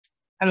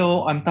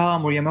Hello, I'm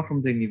Taha Moriyama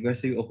from the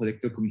University of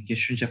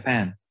Electrocommunication,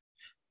 Japan.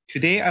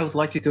 Today, I would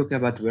like to talk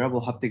about wearable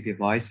haptic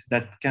device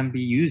that can be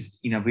used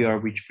in a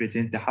VR which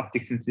present the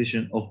haptic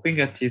sensation of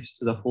fingertips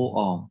to the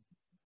forearm.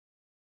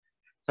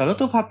 So a lot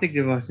of haptic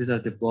devices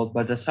are developed,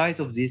 but the size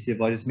of these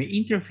devices may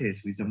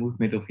interface with the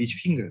movement of each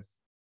finger.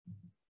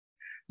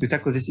 To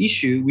tackle this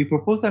issue, we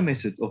propose a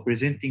method of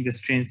presenting the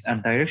strength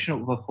and direction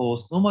of a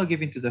force normally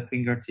given to the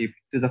fingertip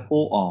to the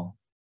forearm.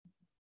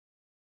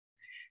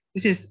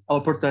 This is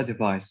our portable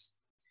device.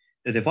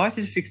 The device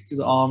is fixed to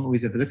the arm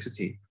with a velcro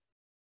tape.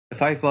 The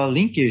fiber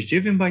linkage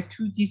driven by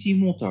two DC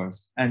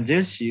motors and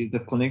gel shield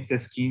that connects the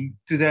skin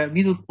to the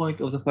middle point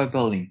of the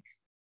fiber link.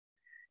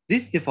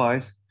 This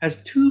device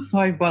has two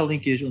fiber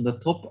linkage on the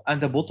top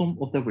and the bottom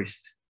of the wrist.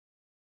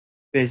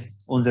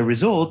 Based on the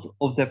result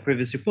of the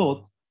previous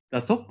report, the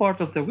top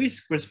part of the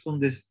wrist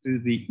corresponds to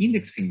the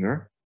index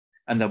finger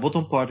and the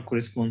bottom part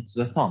corresponds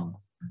to the thumb.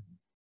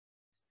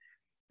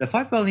 The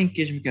fiber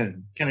linkage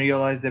mechanism can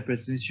realize the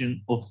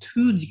presentation of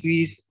 2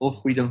 degrees of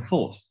freedom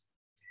force.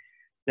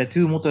 The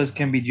two motors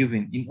can be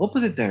driven in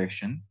opposite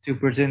direction to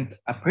present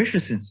a pressure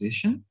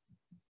sensation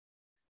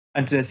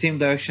and to the same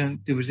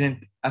direction to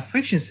present a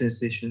friction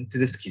sensation to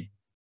the skin.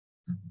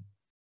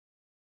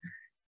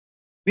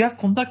 We have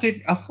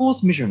conducted a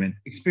force measurement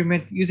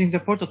experiment using the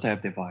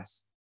prototype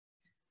device.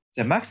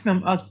 The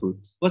maximum output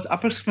was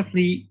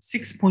approximately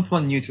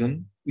 6.1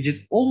 Newton, which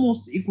is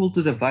almost equal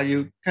to the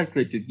value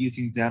calculated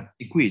using the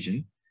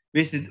equation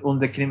based on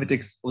the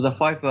kinematics of the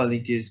fiber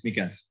linkage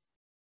mechanism.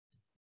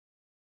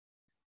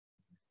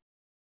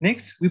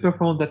 Next, we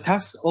perform the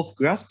task of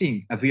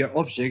grasping a VR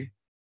object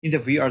in the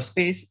VR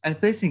space and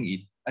placing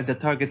it at the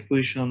target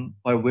position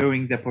by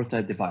wearing the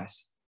portable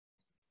device.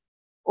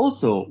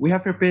 Also, we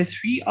have prepared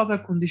 3 other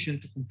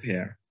conditions to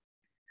compare.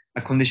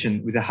 A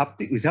condition with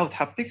without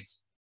haptics,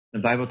 a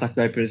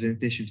vibrotactile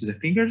presentation to the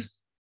fingers,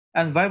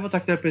 and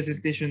vibrotactile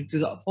presentation to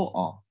the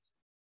forearm.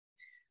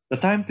 The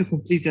time to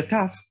complete the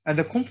task and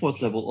the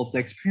comfort level of the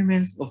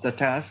experiments of the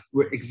task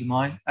were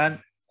examined and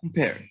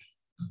compared.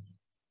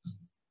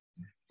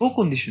 4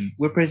 conditions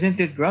were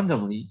presented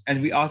randomly,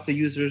 and we asked the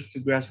users to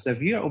grasp the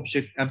VR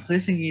object and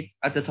placing it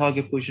at the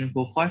target position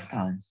for 5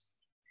 times.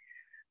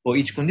 For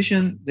each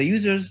condition, the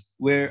users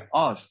were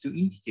asked to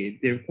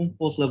indicate their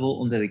comfort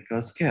level on the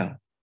Likert scale.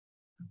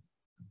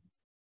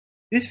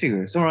 This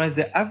figure summarizes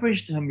the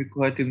average time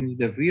required to move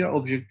the VR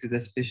object to the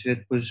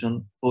specified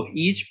position for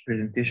each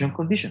presentation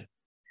condition.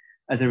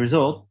 As a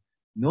result,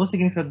 no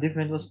significant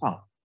difference was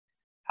found.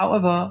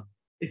 However,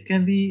 it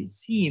can be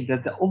seen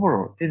that the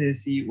overall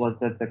tendency was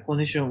that the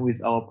condition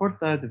with our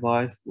portable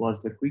device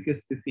was the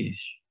quickest to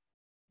finish.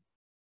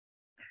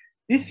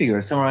 This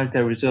figure summarizes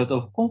the result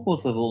of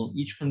comfort level in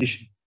each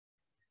condition.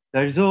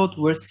 The results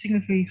were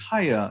significantly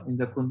higher in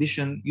the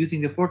condition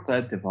using the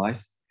portable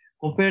device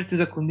compared to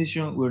the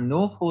condition where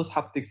no force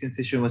haptic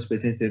sensation was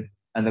presented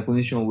and the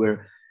condition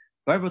where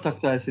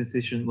vibrotactile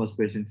sensation was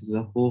presented to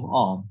the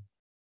forearm.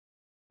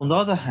 On the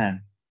other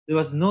hand, there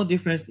was no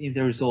difference in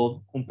the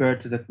result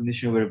compared to the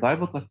condition where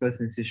vibrotactile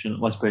sensation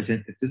was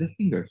presented to the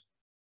fingers.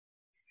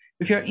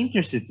 If you are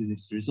interested in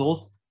these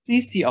results,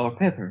 please see our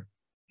paper.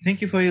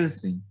 Thank you for your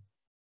listening.